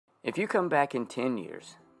If you come back in 10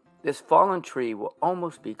 years, this fallen tree will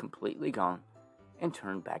almost be completely gone and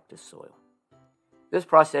turned back to soil. This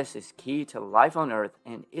process is key to life on Earth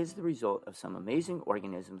and is the result of some amazing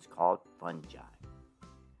organisms called fungi.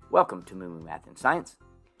 Welcome to MooMooMath and Science.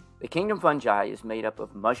 The kingdom fungi is made up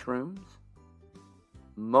of mushrooms,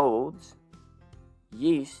 molds,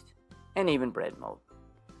 yeast, and even bread mold.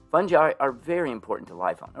 Fungi are very important to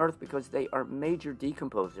life on Earth because they are major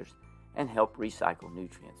decomposers and help recycle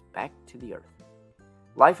nutrients back to the Earth.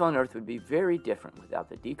 Life on Earth would be very different without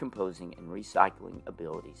the decomposing and recycling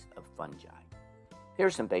abilities of fungi. Here are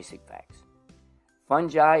some basic facts.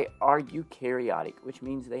 Fungi are eukaryotic, which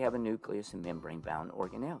means they have a nucleus and membrane-bound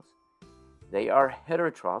organelles. They are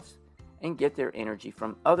heterotrophs and get their energy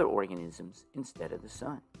from other organisms instead of the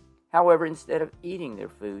sun. However, instead of eating their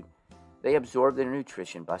food, they absorb their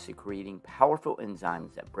nutrition by secreting powerful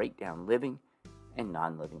enzymes that break down living and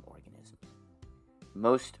non-living organisms.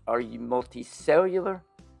 Most are multicellular,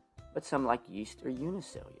 but some, like yeast, are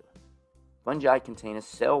unicellular. Fungi contain a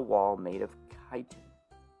cell wall made of chitin.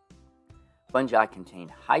 Fungi contain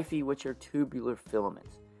hyphae, which are tubular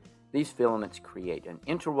filaments. These filaments create an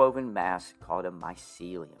interwoven mass called a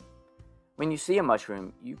mycelium. When you see a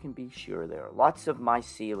mushroom, you can be sure there are lots of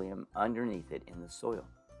mycelium underneath it in the soil.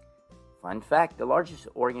 Fun fact, the largest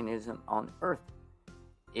organism on Earth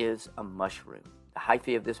is a mushroom. The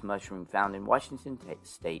hyphae of this mushroom, found in Washington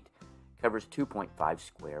State, covers 2.5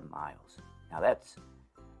 square miles. Now that's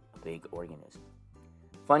a big organism.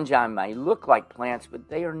 Fungi may look like plants, but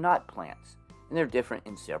they are not plants, and they're different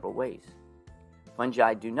in several ways.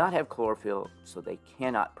 Fungi do not have chlorophyll, so they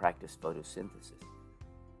cannot practice photosynthesis.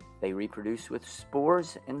 They reproduce with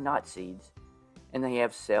spores and not seeds, and they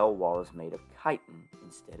have cell walls made of chitin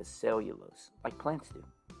instead of cellulose, like plants do.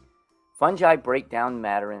 Fungi break down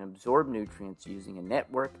matter and absorb nutrients using a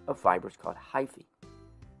network of fibers called hyphae.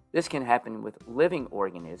 This can happen with living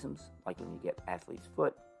organisms, like when you get athlete's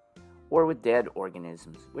foot, or with dead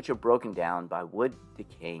organisms, which are broken down by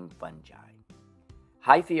wood-decaying fungi.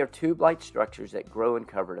 Hyphae are tube-like structures that grow and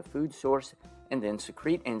cover a food source and then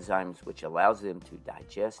secrete enzymes, which allows them to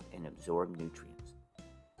digest and absorb nutrients.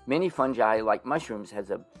 Many fungi, like mushrooms,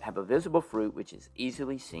 have a visible fruit which is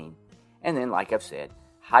easily seen, and then, like I've said,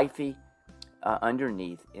 hyphae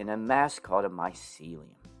underneath in a mass called a mycelium,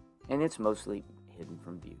 and it's mostly hidden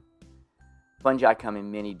from view. Fungi come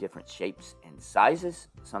in many different shapes and sizes.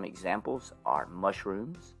 Some examples are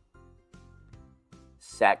mushrooms,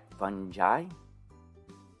 sac fungi,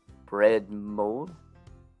 bread mold,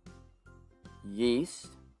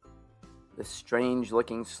 yeast, the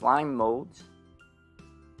strange-looking slime molds,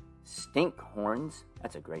 stink horns,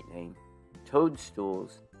 that's a great name,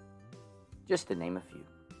 toadstools, just to name a few.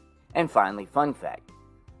 And finally, fun fact,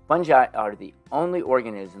 fungi are the only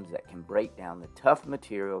organisms that can break down the tough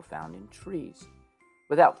material found in trees.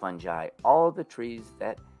 Without fungi, all the trees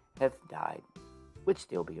that have died would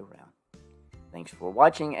still be around. Thanks for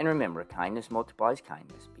watching, and remember, kindness multiplies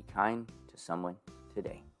kindness. Be kind to someone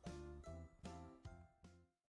today.